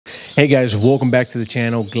Hey guys, welcome back to the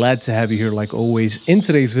channel. Glad to have you here like always. In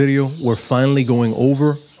today's video, we're finally going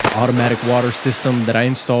over the automatic water system that I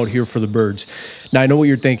installed here for the birds. Now I know what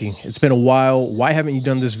you're thinking. It's been a while. Why haven't you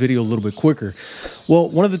done this video a little bit quicker? Well,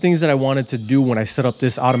 one of the things that I wanted to do when I set up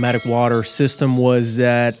this automatic water system was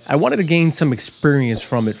that I wanted to gain some experience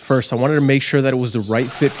from it first. I wanted to make sure that it was the right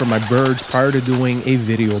fit for my birds prior to doing a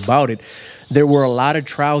video about it. There were a lot of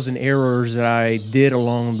trials and errors that I did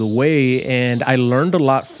along the way, and I learned a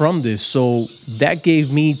lot from this. So that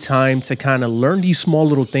gave me time to kind of learn these small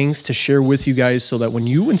little things to share with you guys so that when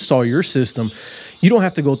you install your system, you don't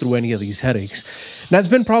have to go through any of these headaches. Now, it's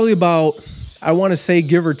been probably about, I want to say,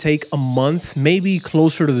 give or take a month, maybe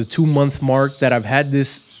closer to the 2-month mark that I've had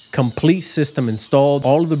this complete system installed.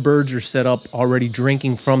 All of the birds are set up already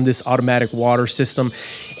drinking from this automatic water system,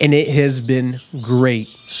 and it has been great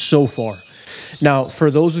so far. Now, for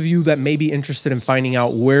those of you that may be interested in finding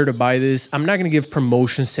out where to buy this, I'm not going to give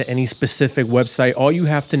promotions to any specific website. All you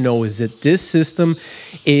have to know is that this system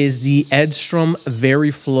is the edstrum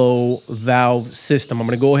VariFlow valve system. I'm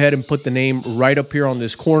going to go ahead and put the name right up here on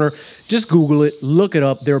this corner. Just Google it, look it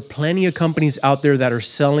up. There are plenty of companies out there that are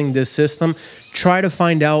selling this system. Try to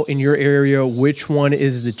find out in your area which one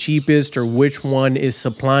is the cheapest or which one is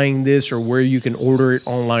supplying this or where you can order it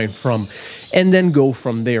online from, and then go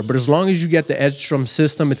from there. But as long as you get the edstrum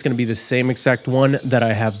system, it's going to be the same exact one that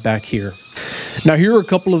I have back here. Now, here are a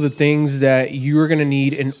couple of the things that you're going to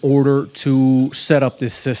need in order to set up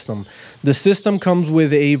this system. The system comes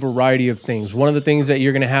with a variety of things. One of the things that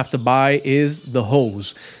you're going to have to buy is the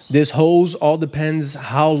hose. This hose all depends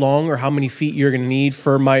how long or how many feet you're going to need.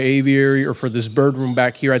 For my aviary or for this bird room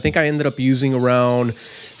back here, I think I ended up using around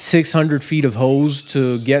 600 feet of hose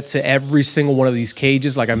to get to every single one of these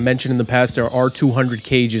cages. Like I mentioned in the past, there are 200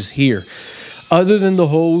 cages here. Other than the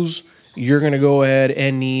hose, you're going to go ahead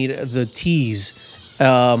and need the tees.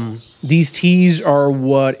 These tees are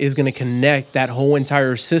what is going to connect that whole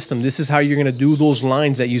entire system. This is how you're going to do those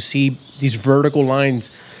lines that you see, these vertical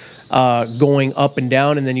lines going up and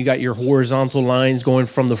down, and then you got your horizontal lines going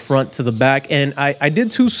from the front to the back. And I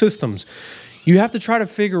did 2 systems. You have to try to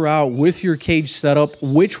figure out with your cage setup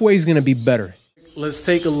which way is going to be better. Let's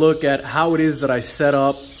take a look at how it is that I set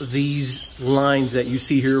up these lines that you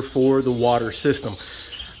see here for the water system.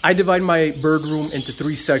 I divide my bird room into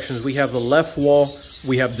 3 sections. We have the left wall,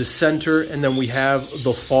 we have the center, and then we have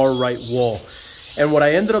the far right wall. And what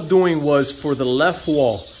I ended up doing was for the left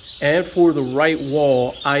wall and for the right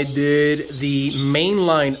wall, I did the main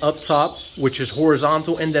line up top, which is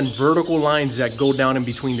horizontal, and then vertical lines that go down in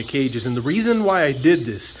between the cages. And the reason why I did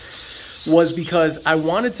this was because I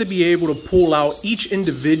wanted to be able to pull out each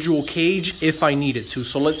individual cage if I needed to.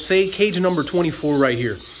 So let's say cage number 24 right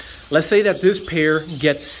here. Let's say that this pair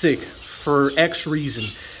gets sick for X reason.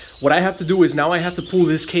 What I have to do is now I have to pull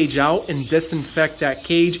this cage out and disinfect that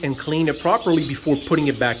cage and clean it properly before putting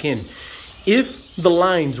it back in. If the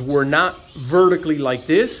lines were not vertically like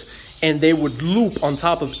this and they would loop on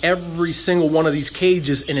top of every single one of these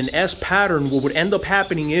cages in an S pattern, what would end up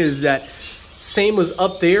happening is that same as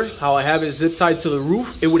up there, how I have it zip tied to the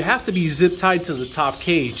roof, it would have to be zip tied to the top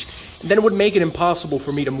cage. And then it would make it impossible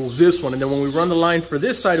for me to move this one. And then when we run the line for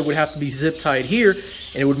this side, it would have to be zip tied here,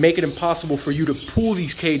 and it would make it impossible for you to pull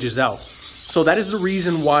these cages out. So that is the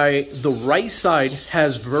reason why the right side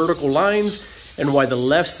has vertical lines and why the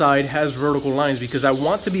left side has vertical lines, because I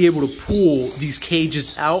want to be able to pull these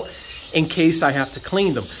cages out in case I have to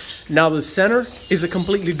clean them. Now the center is a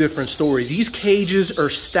completely different story. These cages are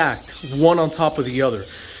stacked one on top of the other.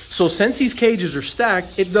 So since these cages are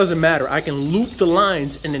stacked, it doesn't matter. I can loop the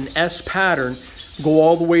lines in an S pattern, go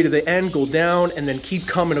all the way to the end, go down, and then keep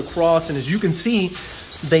coming across. And as you can see,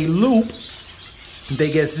 they loop,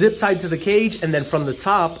 they get zip tied to the cage, and then from the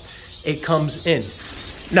top, it comes in.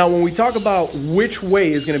 Now, when we talk about which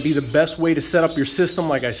way is going to be the best way to set up your system,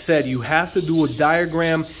 like I said, you have to do a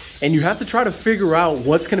diagram and you have to try to figure out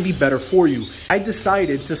what's going to be better for you. I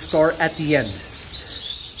decided to start at the end.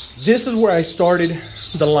 This is where I started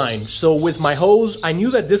the line. So with my hose, I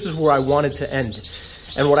knew that this is where I wanted to end.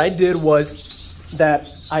 And what I did was that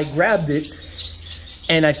I grabbed it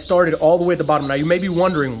and I started all the way at the bottom. Now you may be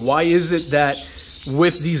wondering, why is it that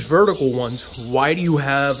with these vertical ones, why do you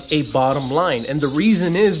have a bottom line? And the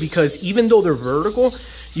reason is because even though they're vertical,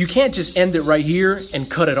 you can't just end it right here and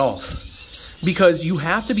cut it off, because you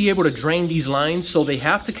have to be able to drain these lines. So they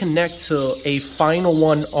have to connect to a final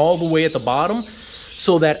one all the way at the bottom,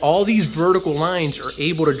 so that all these vertical lines are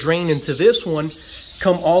able to drain into this one,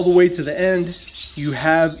 come all the way to the end. You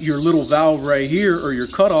have your little valve right here, or your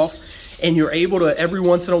cutoff, and you're able to every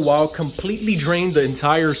once in a while completely drain the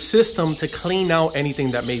entire system to clean out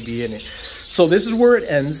anything that may be in it. So this is where it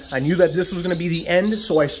ends. I knew that this was gonna be the end,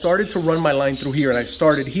 so I started to run my line through here, and I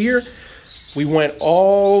started here. We went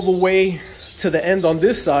all the way to the end on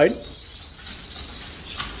this side.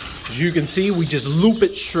 As you can see, we just loop it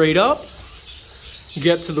straight up,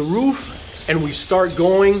 get to the roof, and we start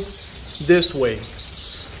going this way.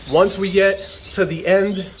 Once we get to the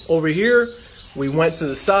end over here, we went to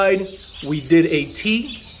the side, we did a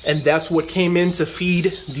T, and that's what came in to feed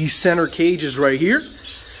these center cages right here.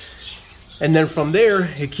 And then from there,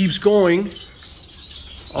 it keeps going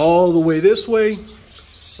all the way this way,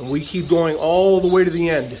 and we keep going all the way to the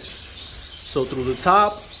end. So through the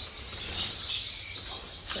top,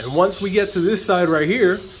 and once we get to this side right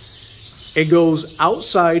here, it goes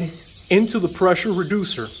outside into the pressure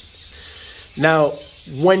reducer. Now,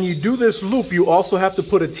 when you do this loop, you also have to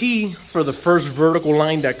put a T for the first vertical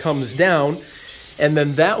line that comes down, and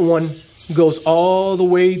then that one goes all the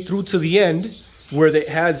way through to the end where it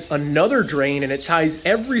has another drain, and it ties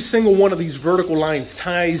every single one of these vertical lines,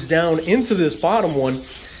 ties down into this bottom one,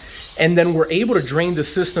 and then we're able to drain the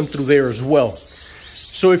system through there as well.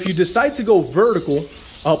 So if you decide to go vertical,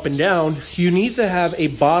 up and down, you need to have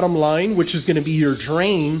a bottom line, which is going to be your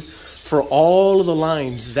drain for all of the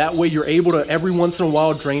lines. That way you're able to every once in a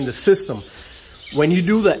while drain the system. When you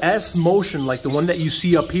do the S motion, like the one that you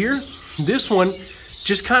see up here, this one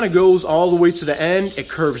just kind of goes all the way to the end. It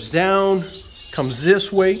curves down, comes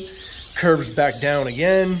this way, curves back down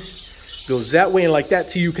again, goes that way, and like that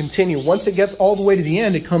till you continue. Once it gets all the way to the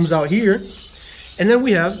end, it comes out here, and then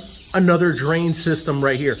we have another drain system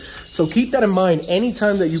right here. So keep that in mind.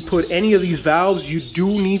 Anytime that you put any of these valves, you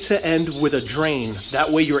do need to end with a drain. That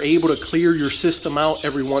way you're able to clear your system out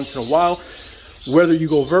every once in a while, whether you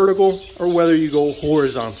go vertical or whether you go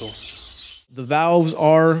horizontal. The valves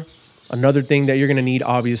are another thing that you're going to need,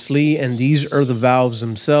 obviously, and these are the valves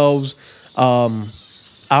themselves.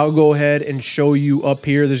 I'll go ahead and show you up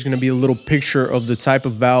here. There's going to be a little picture of the type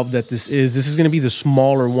of valve that this is. This is going to be the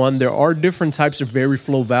smaller one. There are different types of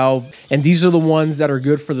Vari-Flow valve, and these are the ones that are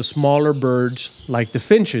good for the smaller birds like the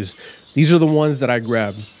finches. These are the ones that I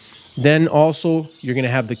grabbed. Then also you're going to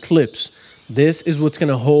have the clips. This is what's going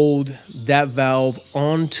to hold that valve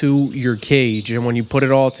onto your cage, and when you put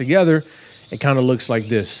it all together, it kind of looks like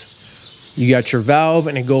this. You got your valve,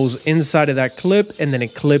 and it goes inside of that clip, and then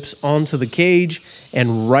it clips onto the cage,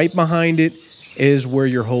 and right behind it is where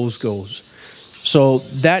your hose goes. So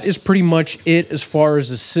that is pretty much it as far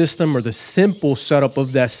as the system, or the simple setup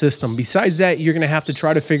of that system. Besides that, you're going to have to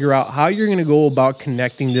try to figure out how you're going to go about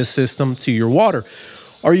connecting this system to your water.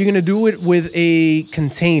 Are you going to do it with a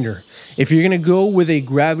container? If you're going to go with a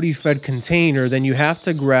gravity-fed container, then you have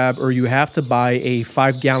to grab, or you have to buy a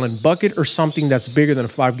 5-gallon bucket or something that's bigger than a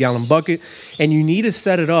 5-gallon bucket, and you need to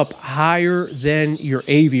set it up higher than your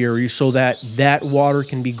aviary so that that water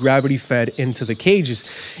can be gravity-fed into the cages.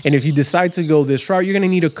 And if you decide to go this route, you're going to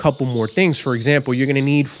need a couple more things. For example, you're going to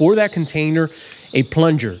need, for that container, a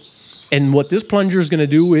plunger. And what this plunger is going to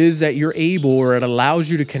do is that you're able, or it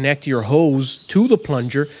allows you to connect your hose to the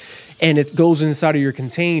plunger, and it goes inside of your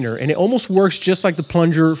container, and it almost works just like the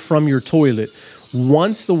plunger from your toilet.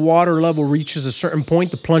 Once the water level reaches a certain point,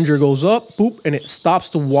 the plunger goes up, boop, and it stops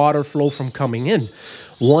the water flow from coming in.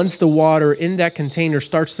 Once the water in that container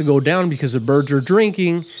starts to go down because the birds are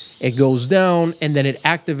drinking, it goes down, and then it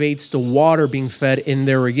activates the water being fed in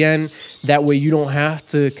there again. That way you don't have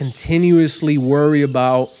to continuously worry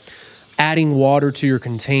about adding water to your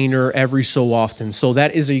container every so often. So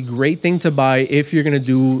that is a great thing to buy if you're going to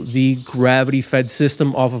do the gravity fed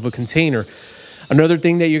system off of a container. Another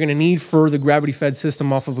thing that you're going to need for the gravity fed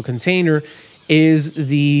system off of a container is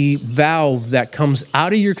the valve that comes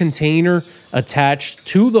out of your container attached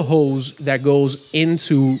to the hose that goes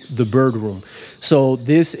into the bird room. So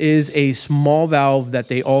this is a small valve that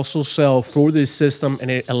they also sell for this system,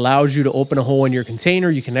 and it allows you to open a hole in your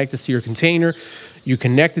container. You connect this to your container, you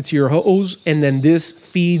connect it to your hose, and then this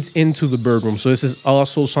feeds into the bird room. So this is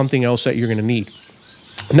also something else that you're going to need.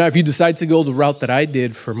 Now, if you decide to go the route that I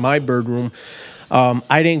did for my bird room,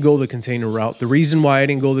 I didn't go the container route. The reason why I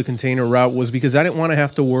didn't go the container route was because I didn't want to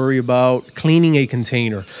have to worry about cleaning a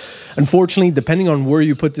container. Unfortunately, depending on where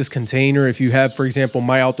you put this container, if you have, for example,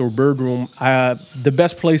 my outdoor bird room, the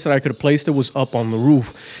best place that I could have placed it was up on the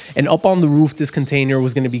roof. And up on the roof, this container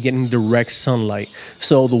was going to be getting direct sunlight.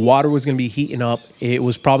 So the water was going to be heating up. It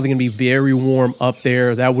was probably going to be very warm up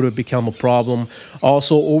there. That would have become a problem.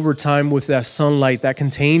 Also, over time with that sunlight, that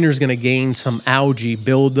container is going to gain some algae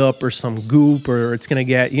buildup or some goop, or it's going to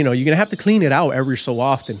get, you're going to have to clean it out every so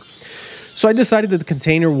often. So I decided that the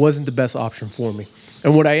container wasn't the best option for me.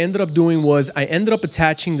 And what I ended up doing was I ended up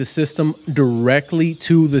attaching the system directly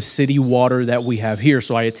to the city water that we have here.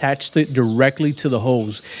 So I attached it directly to the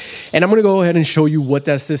hose. And I'm going to go ahead and show you what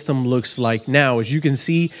that system looks like now. As you can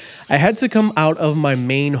see, I had to come out of my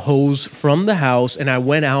main hose from the house, and I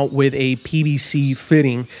went out with a PVC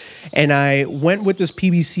fitting. And I went with this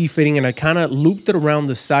PVC fitting and I kind of looped it around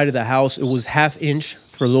the side of the house. It was 1/2 inch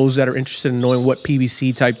for those that are interested in knowing what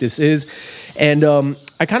PVC type this is. And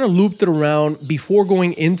I kind of looped it around. Before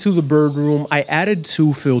going into the bird room, I added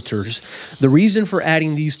 2 filters. The reason for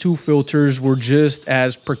adding these 2 filters were just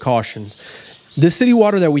as precautions. The city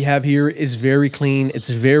water that we have here is very clean. It's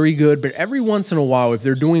very good, but every once in a while, if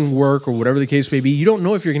they're doing work or whatever the case may be, you don't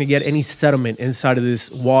know if you're going to get any sediment inside of this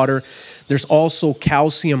water. There's also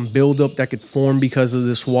calcium buildup that could form because of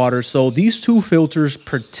this water. So these 2 filters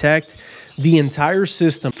protect the entire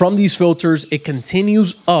system. From these filters, it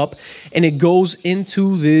continues up and it goes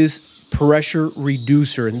into this pressure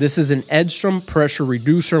reducer. And this is an edstrum pressure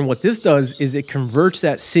reducer. And what this does is it converts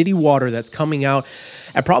that city water that's coming out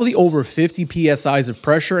at probably over 50 psi's of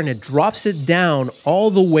pressure, and it drops it down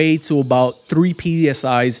all the way to about 3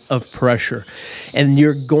 psi's of pressure. And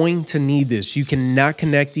you're going to need this. You cannot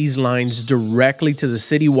connect these lines directly to the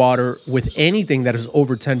city water with anything that is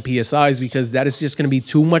over 10 psi's, because that is just going to be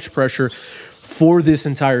too much pressure for this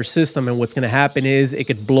entire system. And what's going to happen is it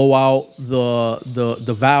could blow out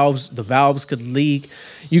the valves. The valves could leak.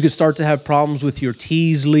 You could start to have problems with your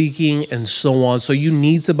T's leaking and so on. So you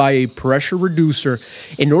need to buy a pressure reducer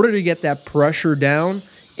in order to get that pressure down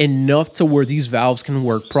enough to where these valves can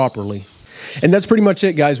work properly. And that's pretty much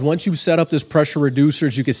it, guys. Once you set up this pressure reducer,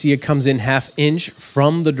 as you can see, it comes in 1/2 inch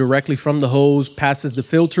from directly from the hose, passes the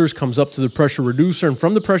filters, comes up to the pressure reducer, and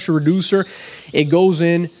from the pressure reducer, it goes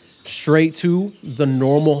in straight to the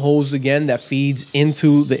normal hose again that feeds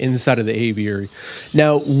into the inside of the aviary.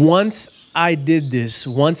 Now, once I did this,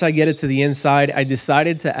 once I get it to the inside, I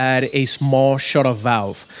decided to add a small shutoff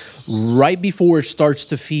valve right before it starts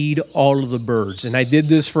to feed all of the birds. And I did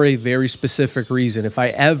this for a very specific reason. If I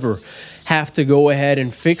ever have to go ahead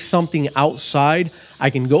and fix something outside,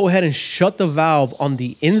 I can go ahead and shut the valve on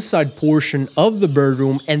the inside portion of the bird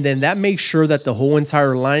room, and then that makes sure that the whole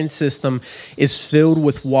entire line system is filled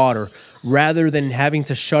with water, rather than having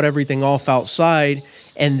to shut everything off outside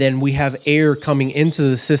and then we have air coming into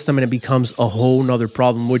the system and it becomes a whole nother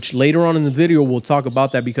problem, which later on in the video we'll talk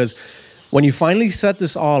about that. Because when you finally set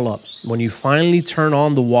this all up, when you finally turn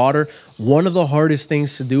on the water, one of the hardest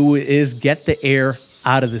things to do is get the air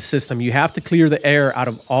out of the system. You have to clear the air out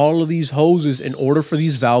of all of these hoses in order for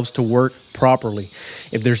these valves to work properly.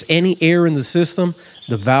 If there's any air in the system,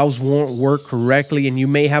 the valves won't work correctly, and you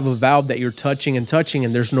may have a valve that you're touching and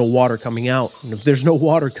there's no water coming out. And if there's no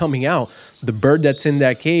water coming out, the bird that's in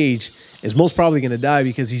that cage is most probably going to die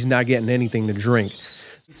because he's not getting anything to drink.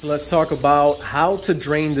 So let's talk about how to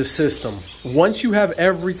drain the system. Once you have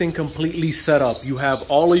everything completely set up, you have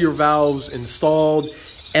all of your valves installed,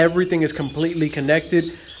 everything is completely connected,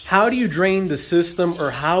 how do you drain the system, or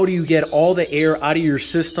how do you get all the air out of your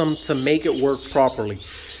system to make it work properly?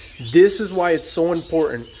 This is why it's so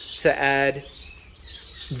important to add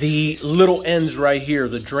the little ends right here,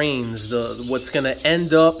 the drains, what's going to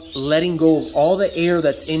end up letting go of all the air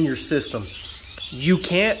that's in your system. You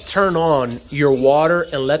can't turn on your water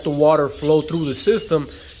and let the water flow through the system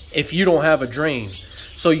if you don't have a drain.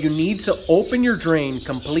 So you need to open your drain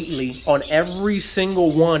completely on every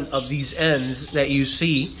single one of these ends that you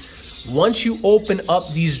see. Once you open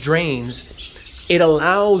up these drains, it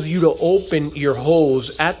allows you to open your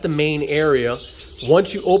hose at the main area.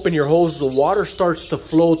 Once you open your hose, the water starts to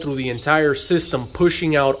flow through the entire system,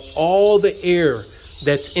 pushing out all the air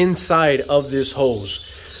that's inside of this hose.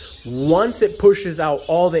 Once it pushes out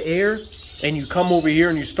all the air, and you come over here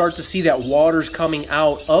and you start to see that water's coming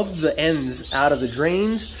out of the ends, out of the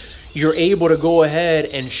drains, you're able to go ahead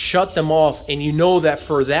and shut them off, and you know that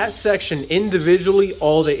for that section individually,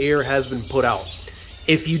 all the air has been put out.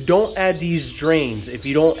 If you don't add these drains, if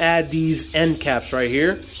you don't add these end caps right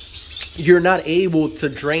here, you're not able to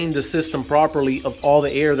drain the system properly of all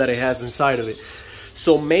the air that it has inside of it.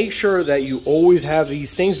 So make sure that you always have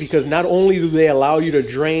these things, because not only do they allow you to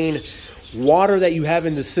drain water that you have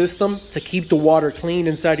in the system to keep the water clean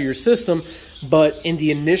inside of your system, but in the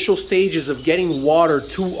initial stages of getting water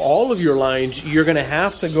to all of your lines, you're going to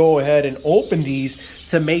have to go ahead and open these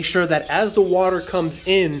to make sure that as the water comes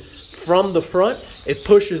in from the front, it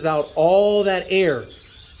pushes out all that air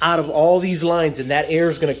out of all these lines, and that air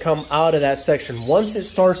is going to come out of that section. Once it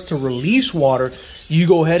starts to release water, you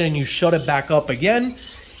go ahead and you shut it back up again,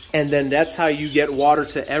 and then that's how you get water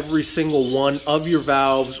to every single one of your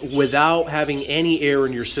valves without having any air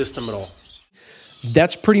in your system at all.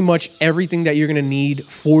 That's pretty much everything that you're gonna need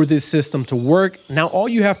for this system to work. Now, all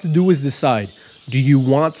you have to do is decide, do you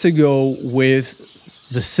want to go with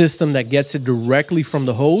the system that gets it directly from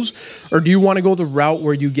the hose, or do you want to go the route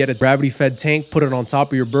where you get a gravity-fed tank, put it on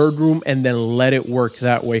top of your bird room, and then let it work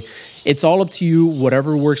that way? It's all up to you,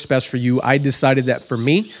 whatever works best for you. I decided that for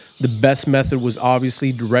me, the best method was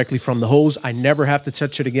obviously directly from the hose. I never have to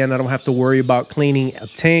touch it again. I don't have to worry about cleaning a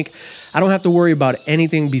tank. I don't have to worry about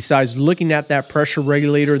anything besides looking at that pressure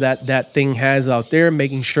regulator that thing has out there,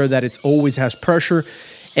 making sure that it always has pressure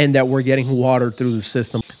and that we're getting water through the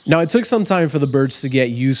system. Now, it took some time for the birds to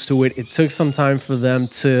get used to it. It took some time for them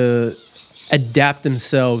to adapt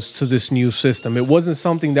themselves to this new system. It wasn't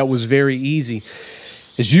something that was very easy.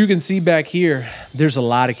 As you can see back here, there's a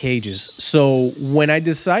lot of cages. So when I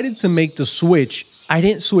decided to make the switch, I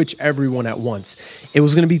didn't switch everyone at once. It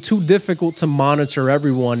was going to be too difficult to monitor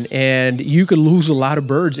everyone, and you could lose a lot of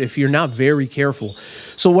birds if you're not very careful.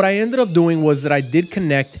 So what I ended up doing was that I did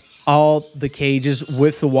connect all the cages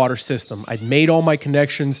with the water system. I'd made all my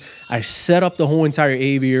connections. I set up the whole entire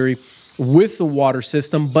aviary with the water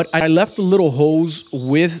system, but I left the little hose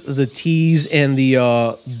with the T's and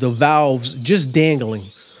the valves just dangling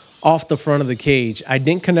off the front of the cage. I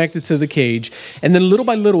didn't connect it to the cage. And then little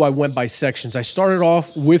by little, I went by sections. I started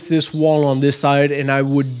off with this wall on this side, and I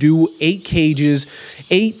would do 8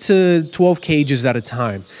 to 12 cages at a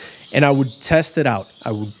time. And I would test it out.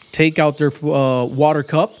 I would take out their water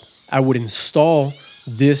cup. I would install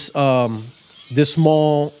this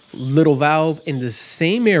small little valve in the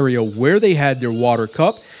same area where they had their water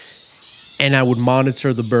cup, and I would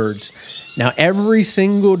monitor the birds. Now, every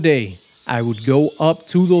single day, I would go up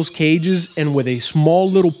to those cages, and with a small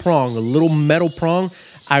little prong, a little metal prong,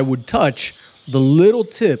 I would touch the little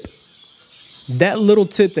tip, that little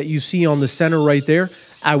tip that you see on the center right there.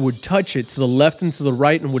 I would touch it to the left and to the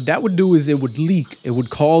right, and what that would do is it would leak. It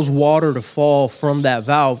would cause water to fall from that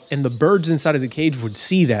valve, and the birds inside of the cage would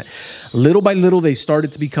see that. Little by little, they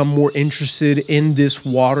started to become more interested in this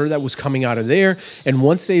water that was coming out of there, and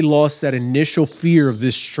once they lost that initial fear of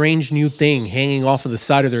this strange new thing hanging off of the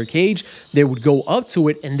side of their cage, they would go up to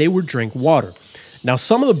it and they would drink water. Now,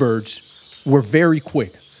 some of the birds were very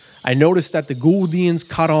quick. I noticed that the Gouldians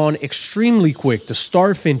caught on extremely quick. The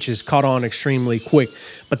starfinches caught on extremely quick.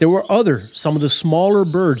 But there were some of the smaller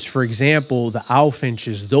birds, for example, the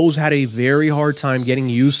owlfinches, those had a very hard time getting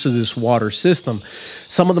used to this water system.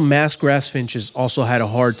 Some of the masked grass finches also had a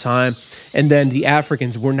hard time. And then the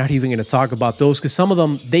Africans, we're not even going to talk about those because some of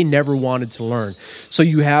them, they never wanted to learn. So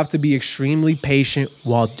you have to be extremely patient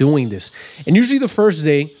while doing this. And usually the first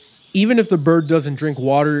day, even if the bird doesn't drink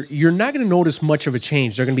water, you're not going to notice much of a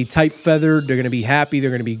change. They're going to be tight feathered. They're going to be happy.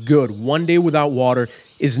 They're going to be good. One day without water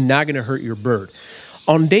is not going to hurt your bird.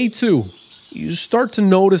 On day 2, you start to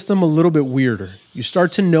notice them a little bit weirder. You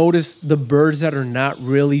start to notice the birds that are not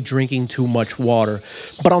really drinking too much water.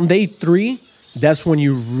 But on day 3, that's when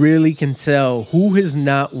you really can tell who has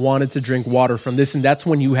not wanted to drink water from this, and that's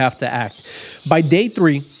when you have to act. By day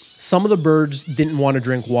 3, some of the birds didn't want to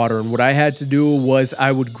drink water, and what I had to do was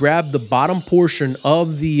I would grab the bottom portion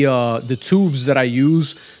of the tubes that I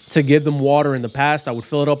use to give them water in the past. I would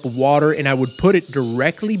fill it up with water, and I would put it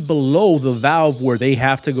directly below the valve where they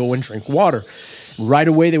have to go and drink water. Right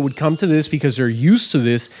away, they would come to this because they're used to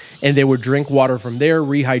this, and they would drink water from there,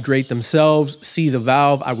 rehydrate themselves, see the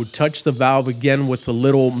valve. I would touch the valve again with the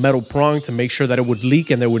little metal prong to make sure that it would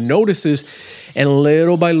leak, and they would notice this. And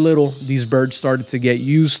little by little, these birds started to get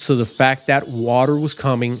used to the fact that water was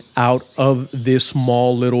coming out of this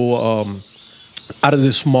small little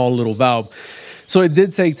valve. So it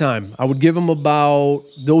did take time. I would give them about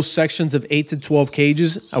those sections of 8 to 12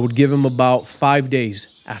 cages. I would give them about 5 days.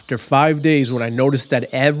 After 5 days, when I noticed that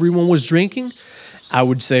everyone was drinking, I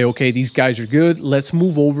would say, okay, these guys are good. Let's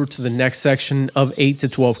move over to the next section of 8 to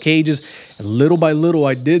 12 cages. And little by little,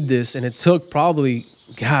 I did this, and it took probably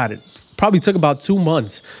took about 2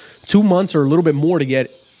 months. 2 months or a little bit more to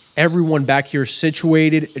get everyone back here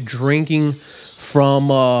situated, drinking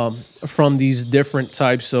from these different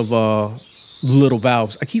types of little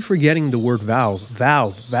valves. I keep forgetting the word valve.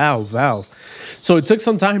 So it took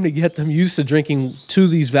some time to get them used to drinking to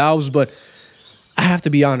these valves, but I have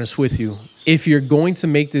to be honest with you. If you're going to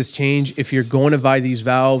make this change, if you're going to buy these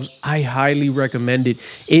valves, I highly recommend it.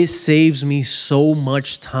 It saves me so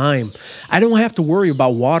much time. I don't have to worry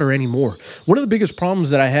about water anymore. One of the biggest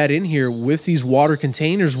problems that I had in here with these water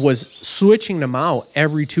containers was switching them out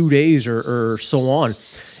every 2 days or so on.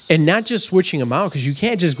 And not just switching them out, because you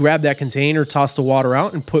can't just grab that container, toss the water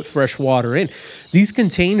out, and put fresh water in. These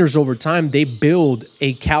containers, over time, they build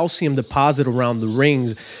a calcium deposit around the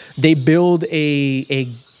rings. They build a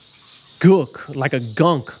gook, like a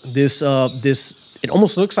gunk, this it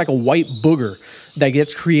almost looks like a white booger that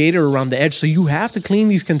gets created around the edge. So you have to clean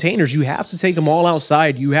these containers. You have to take them all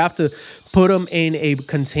outside. You have to put them in a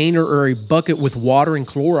container or a bucket with water and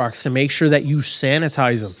Clorox to make sure that you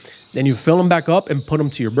sanitize them. Then you fill them back up and put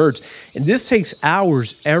them to your birds. And this takes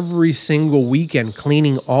hours every single weekend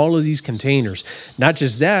cleaning all of these containers. Not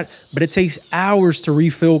just that, but it takes hours to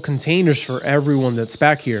refill containers for everyone that's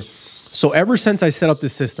back here. So ever since I set up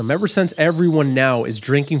this system, ever since everyone now is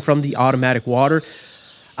drinking from the automatic water,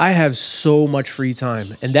 I have so much free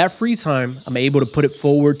time. And that free time, I'm able to put it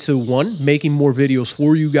forward to, one, making more videos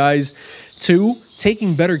for you guys, two,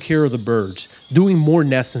 taking better care of the birds, doing more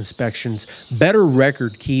nest inspections, better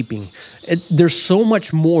record keeping. There's so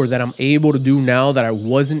much more that I'm able to do now that I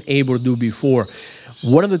wasn't able to do before.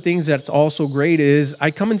 One of the things that's also great is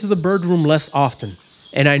I come into the bird room less often.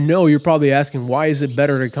 And I know you're probably asking, why is it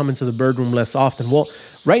better to come into the bird room less often? Well,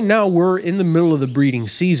 right now we're in the middle of the breeding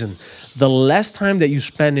season. The less time that you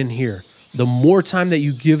spend in here, the more time that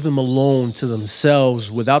you give them alone to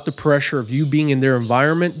themselves without the pressure of you being in their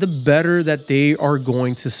environment, the better that they are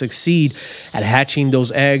going to succeed at hatching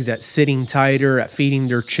those eggs, at sitting tighter, at feeding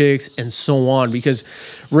their chicks, and so on. Because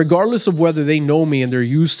regardless of whether they know me and they're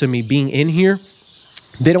used to me being in here,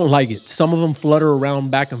 they don't like it. Some of them flutter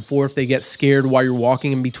around back and forth. They get scared while you're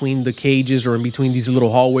walking in between the cages or in between these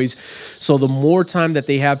little hallways. So the more time that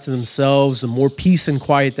they have to themselves, the more peace and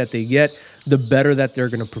quiet that they get, the better that they're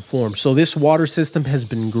going to perform. So this water system has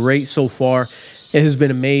been great so far. It has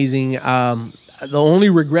been amazing. The only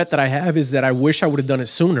regret that I have is that I wish I would have done it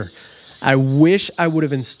sooner. I wish I would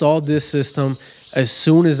have installed this system as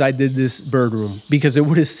soon as I did this bird room, because it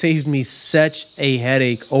would have saved me such a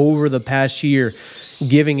headache over the past year,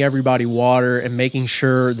 giving everybody water and making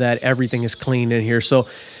sure that everything is clean in here. So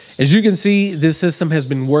as you can see, this system has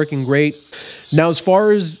been working great. Now, as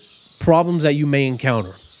far as problems that you may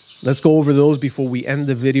encounter, let's go over those before we end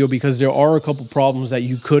the video, because there are a couple problems that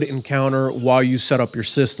you could encounter while you set up your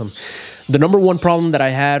system. The number one problem that I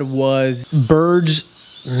had was birds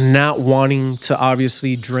not wanting to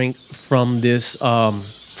obviously drink from this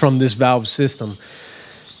valve system.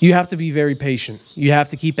 You have to be very patient. You have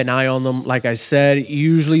to keep an eye on them. Like I said,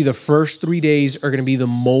 usually the first 3 days are going to be the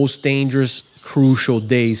most dangerous, crucial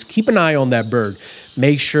days. Keep an eye on that bird.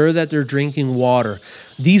 Make sure that they're drinking water.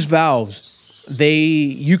 These valves,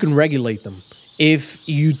 you can regulate them. If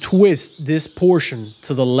you twist this portion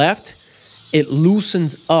to the left, it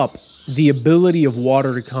loosens up the ability of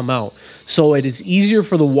water to come out. So it is easier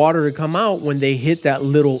for the water to come out when they hit that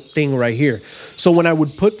little thing right here. So when I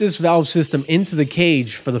would put this valve system into the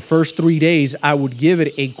cage for the first 3 days, I would give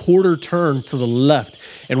it a quarter turn to the left.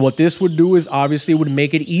 And what this would do is obviously it would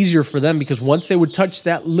make it easier for them, because once they would touch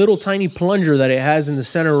that little tiny plunger that it has in the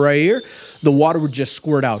center right here, the water would just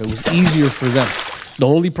squirt out. It was easier for them. The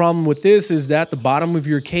only problem with this is that the bottom of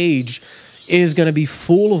your cage is going to be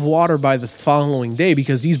full of water by the following day,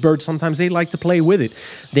 because these birds, sometimes they like to play with it.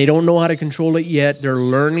 They don't know how to control it yet. They're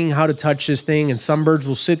learning how to touch this thing, and some birds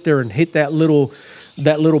will sit there and hit that little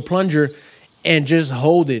plunger and just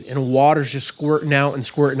hold it, and water's just squirting out and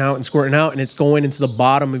squirting out and squirting out, and it's going into the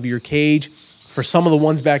bottom of your cage. For some of the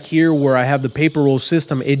ones back here where I have the paper roll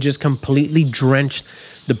system, it just completely drenched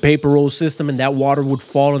the paper roll system, and that water would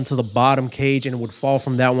fall into the bottom cage, and it would fall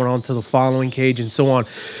from that one onto the following cage, and so on.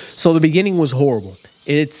 So the beginning was horrible.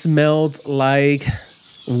 It smelled like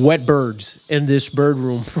wet birds in this bird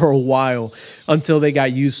room for a while until they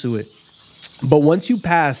got used to it. But once you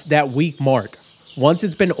pass that week mark, once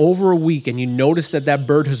it's been over a week and you notice that that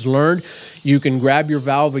bird has learned, you can grab your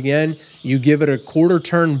valve again, you give it a quarter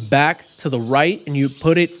turn back to the right, and you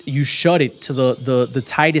shut it to the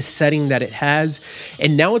tightest setting that it has.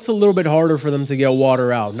 And now it's a little bit harder for them to get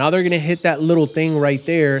water out. Now they're going to hit that little thing right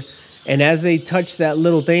there, and as they touch that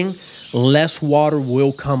little thing, less water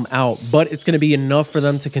will come out, but it's going to be enough for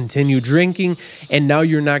them to continue drinking. And now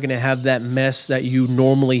you're not going to have that mess that you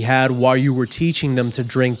normally had while you were teaching them to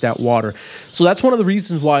drink that water. So that's one of the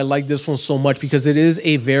reasons why I like this one so much, because it is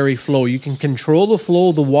a very flow. You can control the flow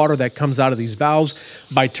of the water that comes out of these valves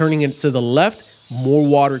by turning it to the left. More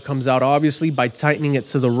water comes out, obviously. By tightening it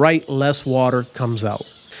to the right, less water comes out.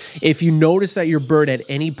 If you notice that your bird at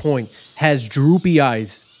any point has droopy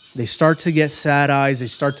eyes, they start to get sad eyes, they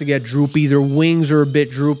start to get droopy, their wings are a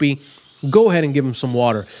bit droopy, go ahead and give them some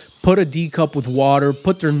water. Put a D cup with water,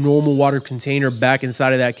 put their normal water container back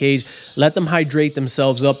inside of that cage, let them hydrate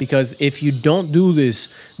themselves up, because if you don't do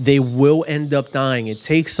this, they will end up dying. It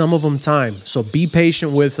takes some of them time, so be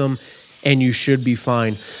patient with them and you should be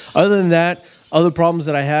fine. Other than that, other problems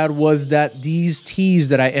that I had was that these teas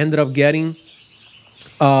that I ended up getting,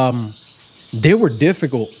 they were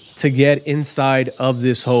difficult to get inside of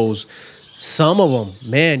this hose. Some of them,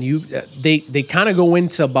 man, they kind of go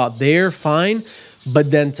into about there fine, but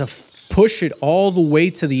then to push it all the way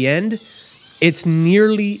to the end, it's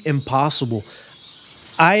nearly impossible.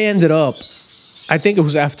 I ended up, I think it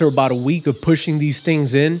was after about a week of pushing these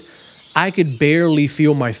things in, I could barely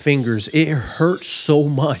feel my fingers. It hurt so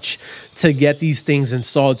much to get these things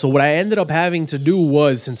installed. So what I ended up having to do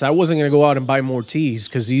was, since I wasn't going to go out and buy more tees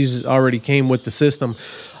because these already came with the system,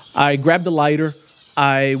 I grabbed the lighter.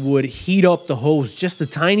 I would heat up the hose just a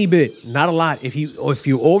tiny bit, not a lot. If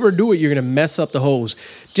you overdo it, you're gonna mess up the hose.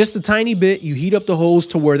 Just a tiny bit, you heat up the hose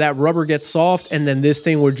to where that rubber gets soft, and then this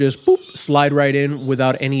thing would just boop, slide right in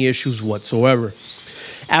without any issues whatsoever.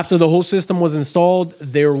 After the whole system was installed,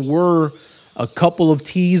 there were a couple of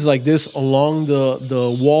tees like this along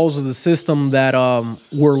the walls of the system that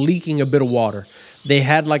were leaking a bit of water. They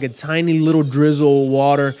had like a tiny little drizzle of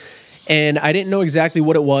water, and I didn't know exactly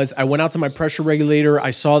what it was. I went out to my pressure regulator.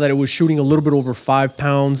 I saw that it was shooting a little bit over 5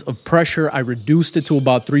 pounds of pressure. I reduced it to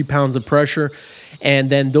about 3 pounds of pressure, and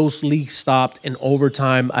then those leaks stopped, and over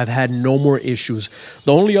time, I've had no more issues.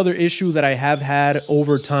 The only other issue that I have had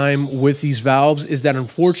over time with these valves is that,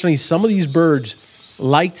 unfortunately, some of these birds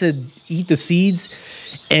like to eat the seeds,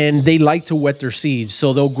 and they like to wet their seeds.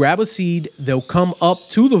 So they'll grab a seed, they'll come up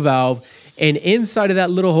to the valve, and inside of that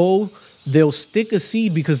little hole, they'll stick a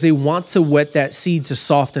seed because they want to wet that seed to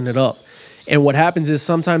soften it up. And what happens is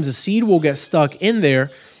sometimes the seed will get stuck in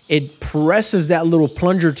there. It presses that little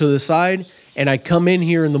plunger to the side, and I come in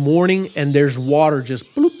here in the morning and there's water just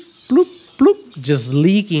bloop, bloop, bloop, just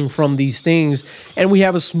leaking from these things. And we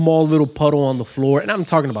have a small little puddle on the floor. And I'm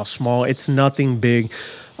talking about small. It's nothing big.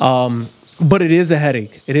 But it is a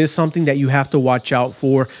headache. It is something that you have to watch out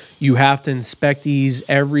for. You have to inspect these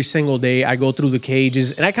every single day. I go through the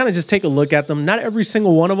cages and I kind of just take a look at them. Not every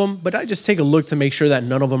single one of them, but I just take a look to make sure that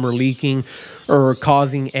none of them are leaking or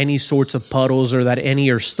causing any sorts of puddles or that any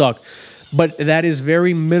are stuck. But that is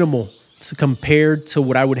very minimal compared to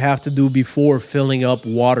what I would have to do before filling up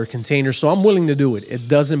water containers. So I'm willing to do it. It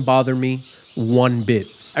doesn't bother me one bit.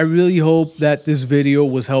 I really hope that this video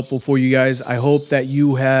was helpful for you guys. I hope that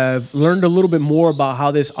you have learned a little bit more about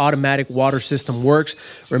how this automatic water system works.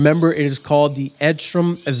 Remember, it is called the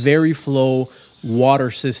edstrum Aviary Flow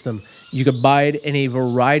water system. You can buy it in a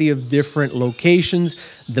variety of different locations.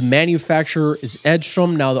 The manufacturer is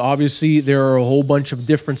Edstrum. Now, obviously, there are a whole bunch of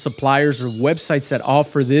different suppliers or websites that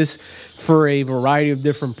offer this for a variety of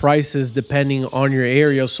different prices depending on your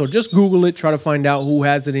area. So just Google it, try to find out who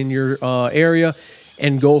has it in your area,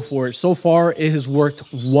 and go for it. So far, it has worked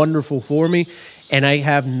wonderful for me, and I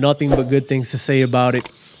have nothing but good things to say about it.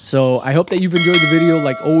 So I hope that you've enjoyed the video.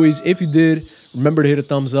 Like always, if you did, remember to hit a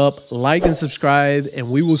thumbs up, like, and subscribe, and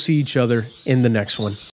we will see each other in the next one.